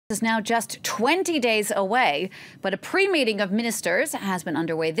is now just 20 days away, but a pre-meeting of ministers has been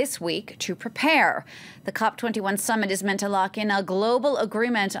underway this week to prepare. The COP21 summit is meant to lock in a global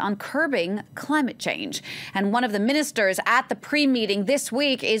agreement on curbing climate change. And one of the ministers at the pre-meeting this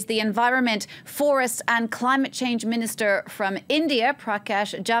week is the Environment, Forests and Climate Change Minister from India,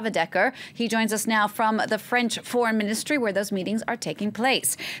 Prakash Javadekar. He joins us now from the French Foreign Ministry, where those meetings are taking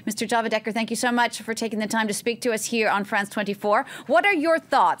place. Mr. Javadekar, thank you so much for taking the time to speak to us here on France 24. What are your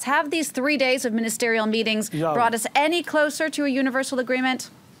thoughts? Have these 3 days of ministerial meetings brought us any closer to a universal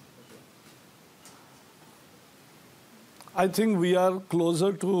agreement? I think we are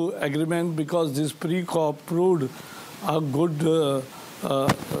closer to agreement because this pre-COP proved a good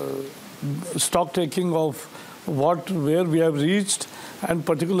stock taking of where we have reached, and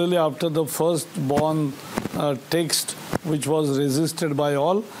particularly after the first-born text, which was resisted by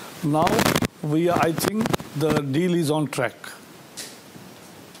all. Now, I think the deal is on track.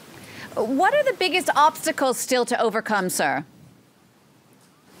 What are the biggest obstacles still to overcome, sir?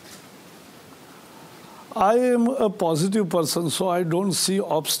 I am a positive person, so I don't see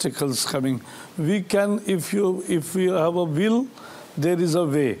obstacles coming. We can, if we have a will, there is a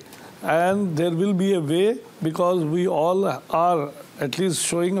way. And there will be a way because we all are at least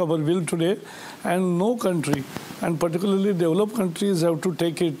showing our will today. And no country, and particularly developed countries, have to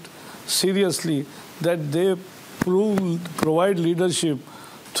take it seriously that they provide leadership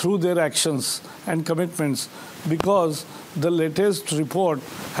through their actions and commitments, because the latest report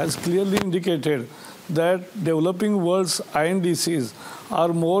has clearly indicated that developing world's INDCs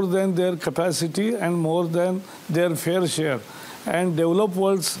are more than their capacity and more than their fair share. And developed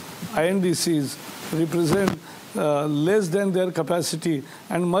world's INDCs represent less than their capacity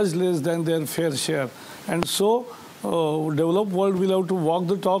and much less than their fair share. And so developed world will have to walk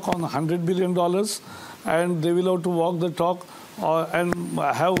the talk on $100 billion, and they will have to walk the talk and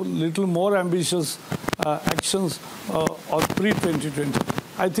have little more ambitious actions on pre-2020.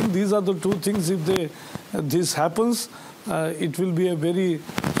 I think these are the two things. If this happens, it will be a very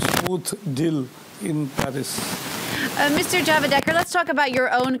smooth deal in Paris. Mr. Javadekar, let's talk about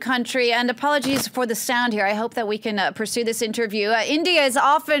your own country, and apologies for the sound here. I hope that we can pursue this interview. India is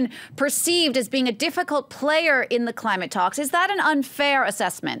often perceived as being a difficult player in the climate talks. Is that an unfair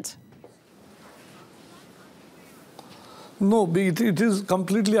assessment? No, it is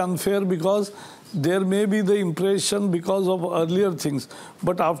completely unfair because there may be the impression because of earlier things.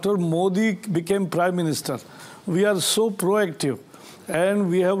 But after Modi became Prime Minister, we are so proactive. And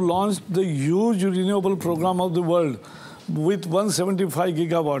we have launched the huge renewable program of the world with 175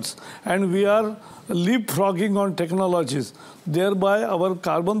 gigawatts. And we are leapfrogging on technologies. Thereby, our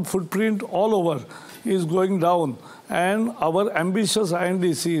carbon footprint all over is going down. And our ambitious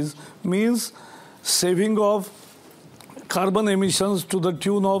INDCs means saving of carbon emissions to the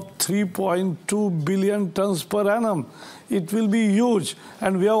tune of 3.2 billion tons per annum. It will be huge.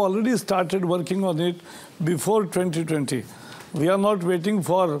 And we have already started working on it before 2020. We are not waiting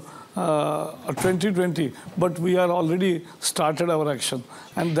for 2020, but we are already started our action.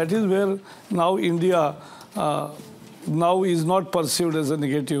 And that is where now India now is not perceived as a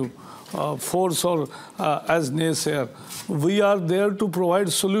negative force or as naysayer. We are there to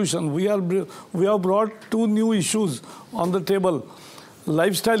provide solution. We have brought two new issues on the table,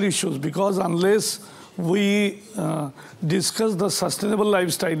 lifestyle issues, because unless we discuss the sustainable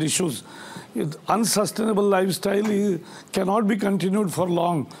lifestyle issues, unsustainable lifestyle cannot be continued for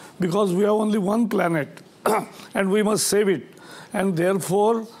long, because we have only one planet and we must save it. And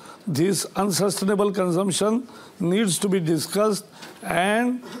therefore, this unsustainable consumption needs to be discussed,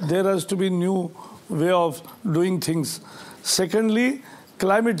 and there has to be new way of doing things. Secondly,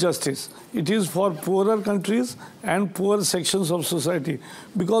 climate justice. It is for poorer countries and poor sections of society,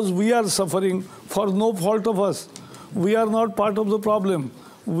 because we are suffering for no fault of us. We are not part of the problem.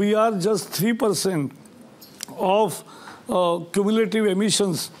 We are just 3% of cumulative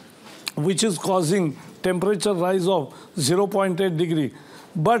emissions, which is causing temperature rise of 0.8 degree.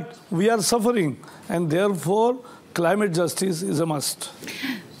 But we are suffering, and therefore climate justice is a must.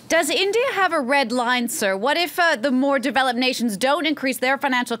 Does India have a red line, sir? What if the more developed nations don't increase their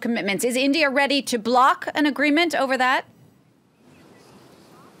financial commitments? Is India ready to block an agreement over that?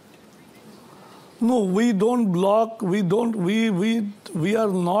 No, we don't block. We are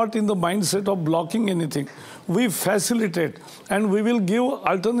not in the mindset of blocking anything. We facilitate, and we will give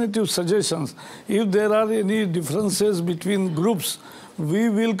alternative suggestions. If there are any differences between groups, we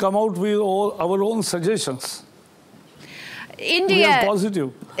will come out with our own suggestions. India, we are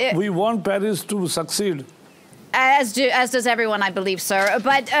positive. We want Paris to succeed. As does everyone, I believe, sir.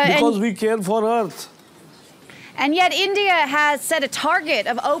 But because we care for Earth. And yet India has set a target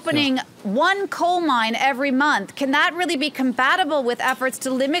of opening one coal mine every month. Can that really be compatible with efforts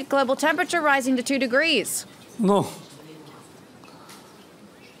to limit global temperature rising to 2 degrees? No.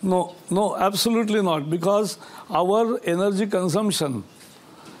 No, absolutely not. Because our energy consumption,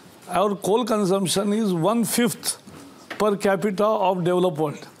 our coal consumption is 1/5 per capita of developed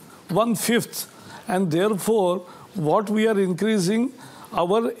world. 1/5. And therefore, what we are increasing,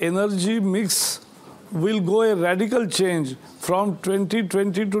 our energy mix will go a radical change from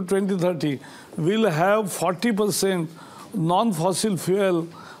 2020 to 2030. We'll have 40% non-fossil fuel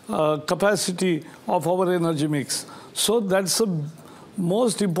capacity of our energy mix. So that's the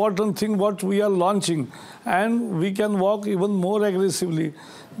most important thing what we are launching. And we can walk even more aggressively.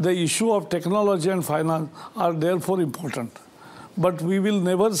 The issue of technology and finance are therefore important. But we will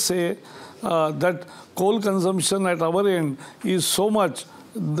never say that coal consumption at our end is so much.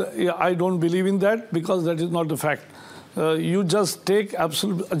 I don't believe in that, because that is not the fact. You just take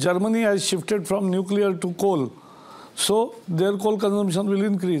Germany has shifted from nuclear to coal. So their coal consumption will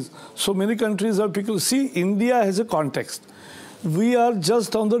increase. So many countries have picked. See, India has a context. We are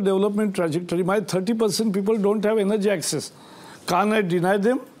just on the development trajectory. My 30% people don't have energy access. Can't I deny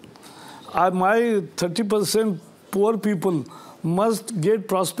them? My 30% poor people must get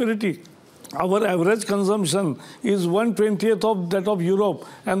prosperity. Our average consumption is 1/20th of that of Europe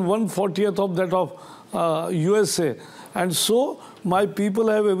and 1/40th of that of USA. And so my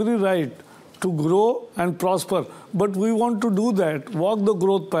people have every right to grow and prosper. But we want to do that, walk the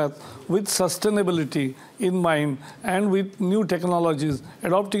growth path with sustainability in mind and with new technologies,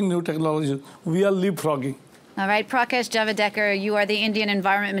 adopting new technologies. We are leapfrogging. All right, Prakash Javadekar, you are the Indian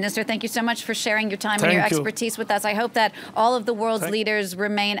Environment Minister. Thank you so much for sharing your time and your expertise with us. I hope that all of the world's leaders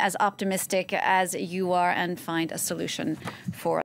remain as optimistic as you are and find a solution for